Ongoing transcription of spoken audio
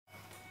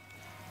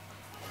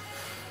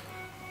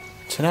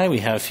Today we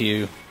have for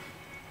you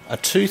a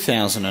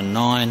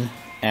 2009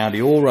 Audi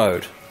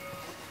Allroad.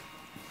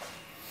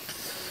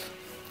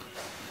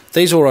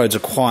 These Allroads are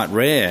quite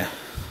rare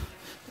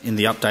in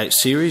the update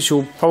series.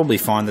 You'll probably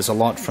find there's a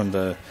lot from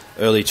the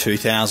early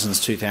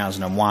 2000s,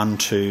 2001,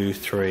 2,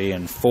 3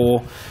 and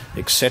 4,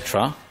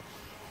 etc.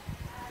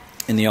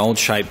 in the old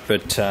shape,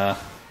 but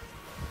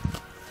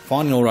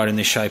finding an Allroad in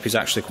this shape is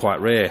actually quite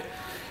rare.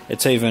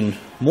 It's even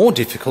more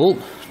difficult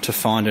to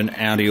find an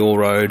Audi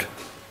Allroad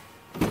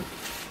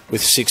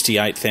with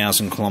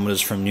 68,000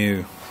 kilometres from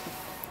new.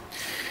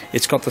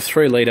 It's got the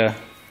 3-litre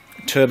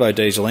turbo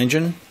diesel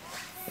engine,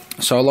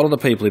 so a lot of the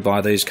people who buy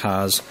these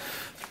cars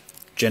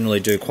generally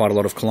do quite a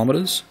lot of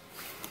kilometres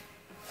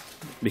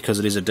because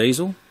it is a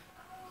diesel.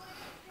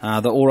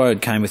 The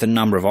Allroad came with a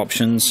number of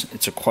options.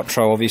 It's a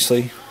Quattro,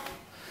 obviously.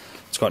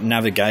 It's got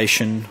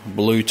navigation,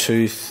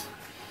 Bluetooth,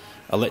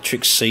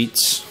 electric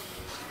seats.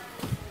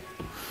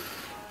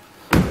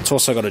 It's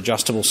also got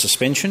adjustable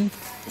suspension.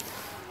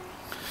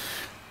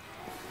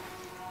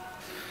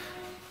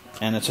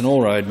 And it's an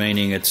Allroad,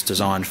 meaning it's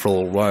designed for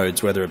all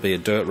roads, whether it be a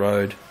dirt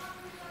road,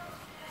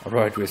 a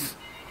road with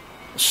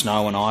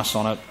snow and ice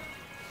on it,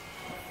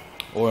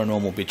 or a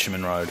normal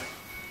bitumen road.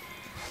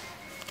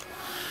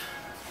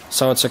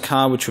 So it's a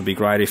car which would be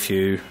great if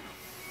you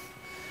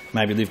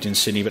maybe lived in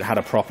Sydney but had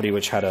a property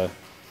which had a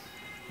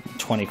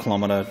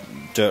 20-kilometre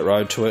dirt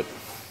road to it,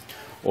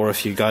 or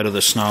if you go to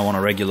the snow on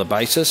a regular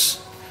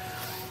basis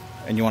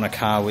and you want a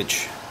car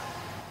which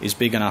is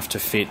big enough to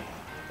fit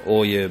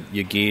all your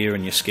gear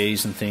and your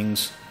skis and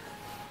things,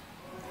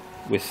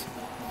 with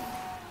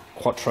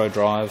Quattro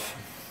drive.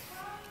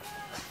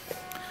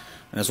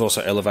 And it's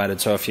also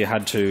elevated, so if you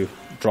had to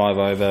drive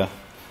over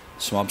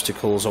some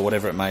obstacles or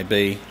whatever it may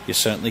be, you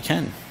certainly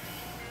can.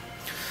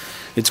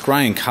 It's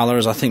grey in colour,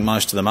 as I think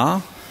most of them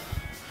are.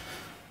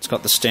 It's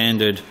got the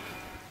standard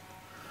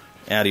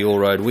Audi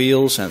Allroad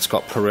wheels, and it's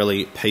got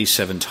Pirelli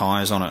P7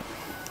 tyres on it.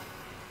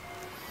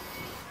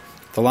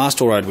 The last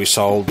Allroad we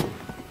sold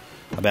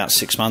about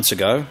 6 months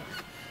ago,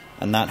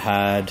 and that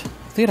had,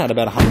 I think it had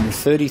about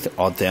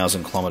 130-odd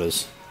thousand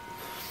kilometres.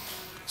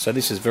 So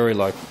this is very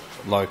low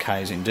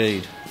Ks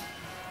indeed.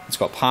 It's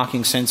got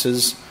parking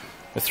sensors.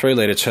 The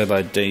 3-litre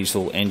turbo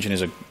diesel engine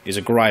is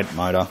a great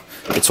motor.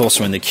 It's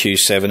also in the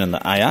Q7 and the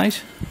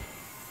A8.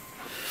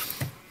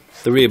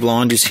 The rear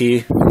blind is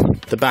here.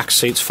 The back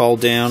seats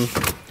fold down.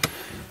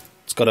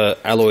 It's got an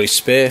alloy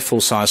spare,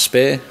 full-size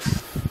spare.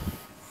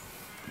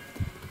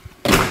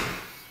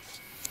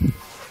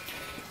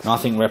 And I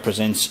think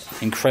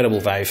represents incredible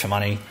value for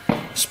money,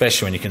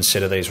 especially when you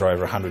consider these were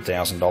over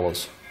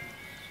 $100,000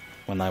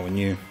 when they were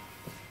new.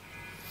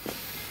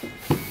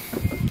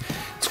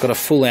 It's got a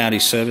full Audi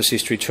service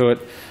history to it,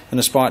 and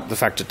despite the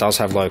fact it does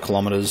have low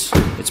kilometres,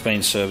 it's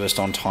been serviced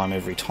on time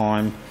every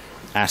time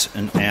at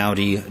an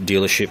Audi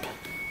dealership.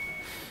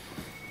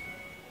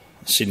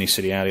 Sydney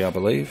City Audi, I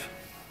believe.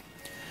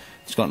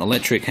 It's got an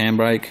electric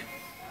handbrake,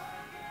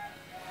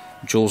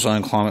 dual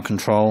zone climate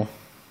control,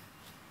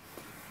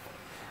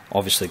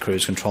 obviously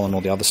cruise control and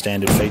all the other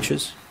standard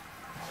features.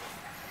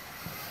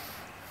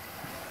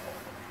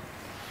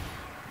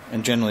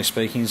 And generally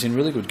speaking, is in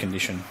really good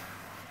condition.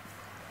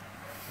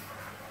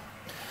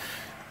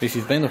 If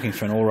you've been looking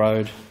for an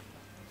Allroad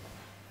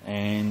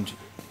and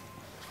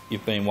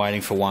you've been waiting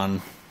for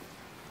one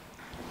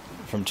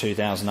from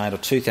 2008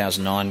 or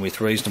 2009 with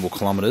reasonable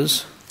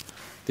kilometres,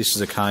 this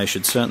is a car you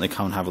should certainly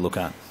come and have a look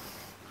at.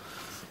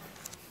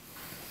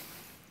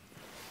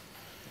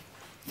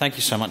 Thank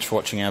you so much for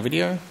watching our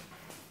video.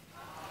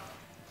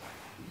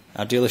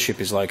 Our dealership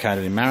is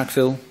located in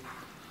Marrickville.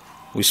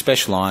 We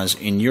specialise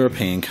in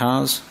European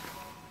cars.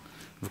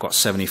 We've got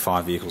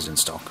 75 vehicles in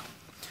stock.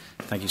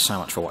 Thank you so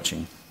much for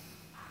watching.